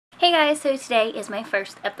Hey guys, so today is my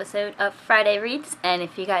first episode of Friday Reads, and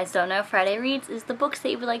if you guys don't know, Friday Reads is the books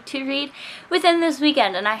that you would like to read within this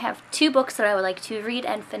weekend, and I have 2 books that I would like to read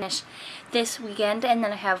and finish this weekend, and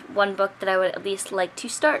then I have 1 book that I would at least like to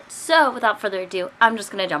start. So without further ado, I'm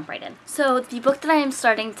just going to jump right in. So the book that I am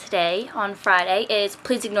starting today on Friday is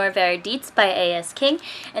Please Ignore Very Deets by A.S. King,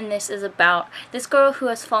 and this is about this girl who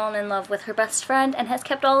has fallen in love with her best friend and has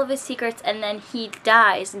kept all of his secrets, and then he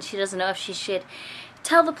dies and she doesn't know if she should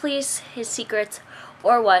tell the police his secrets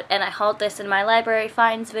or what, and I hauled this in my library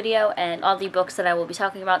finds video, and all the books that I will be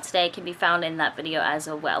talking about today can be found in that video as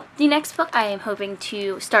well. The next book I am hoping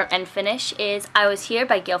to start and finish is I Was Here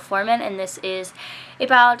by Gail Foreman, and this is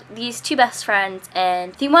about these 2 best friends,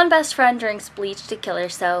 and the one best friend drinks bleach to kill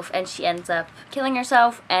herself, and she ends up killing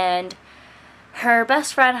herself, and her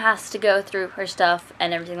best friend has to go through her stuff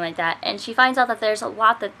and everything like that, and she finds out that there's a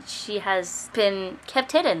lot that she has been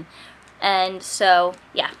kept hidden. And so,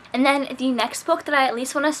 yeah. And then the next book that I at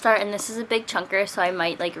least want to start, and this is a big chunker, so I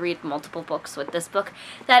might read multiple books with this book,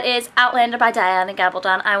 that is Outlander by Diana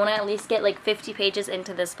Gabaldon. I want to at least get 50 pages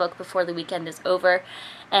into this book before the weekend is over.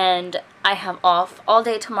 And I have off all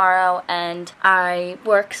day tomorrow, and I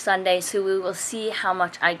work Sunday, so we will see how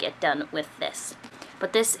much I get done with this.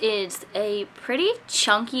 But this is a pretty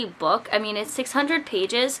chunky book. I mean, it's 600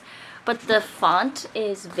 pages, but the font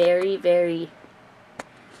is very, very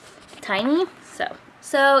tiny.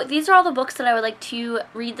 So these are all the books that I would like to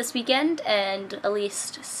read this weekend and at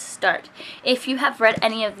least start. If you have read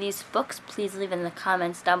any of these books, please leave in the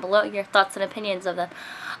comments down below your thoughts and opinions of them.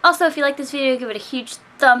 Also, if you like this video, give it a huge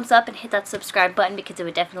thumbs up and hit that subscribe button because it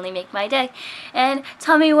would definitely make my day. And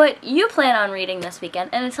tell me what you plan on reading this weekend.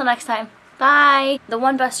 And until next time, bye! The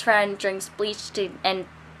one best friend drinks bleach and